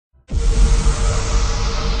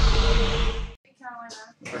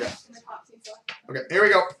Okay, here we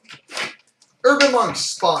go. Urban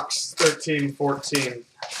Monks box 13-14.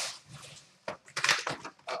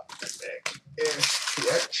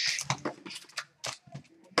 SPX.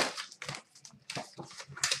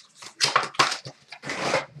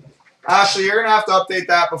 Ashley, you're going to have to update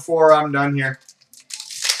that before I'm done here.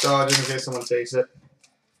 So, just in case someone takes it.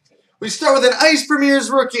 We start with an Ice Premier's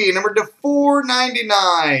rookie, number to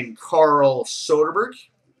 499, Carl Soderberg.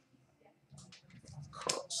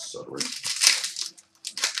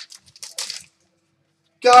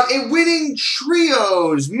 Got a winning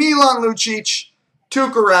trios, Milan Lucic,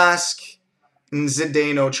 Tuukka Rask, and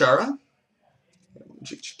Zdeno Chara.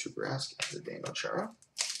 Lucic, Tuukka Rask, Zdeno Chara.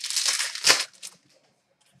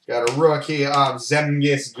 Got a rookie of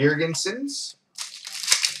Zemgus Girgensons.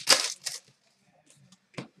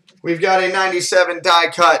 We've got a 97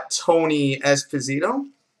 die cut Tony Esposito.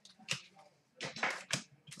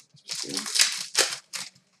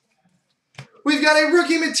 We've got a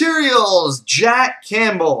rookie materials Jack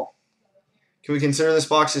Campbell. Can we consider this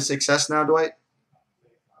box a success now, Dwight?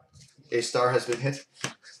 A star has been hit.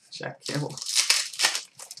 Jack Campbell.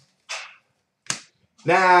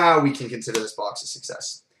 Now we can consider this box a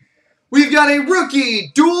success. We've got a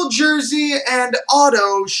rookie dual jersey and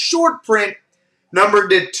auto short print numbered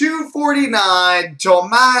to 249,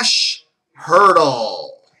 Tomas Hertl.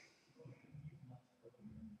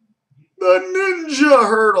 The Ninja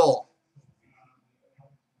Hertl.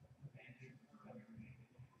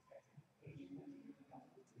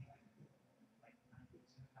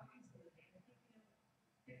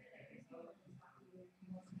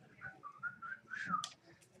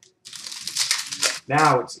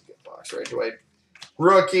 Now it's a good box, right, Dwight?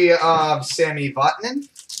 Rookie of Sami Vatanen.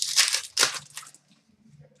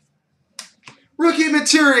 Rookie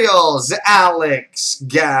materials, Alex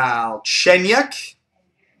Galchenyuk.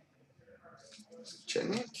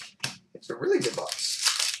 It's a really good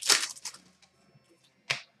box.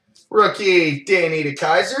 Rookie Danny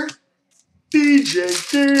DeKeyser.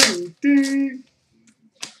 DJ Danny.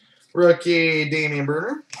 Rookie Damian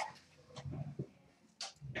Brunner.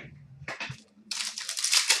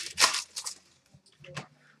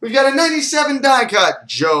 We've got a 97 die cut,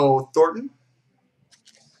 Joe Thornton.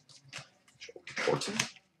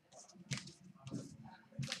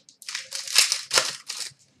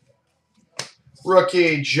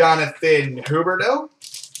 Rookie Jonathan Huberdeau.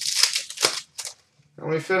 And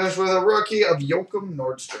we finish with a rookie of Joachim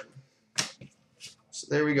Nordstrom. So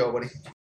there we go, buddy.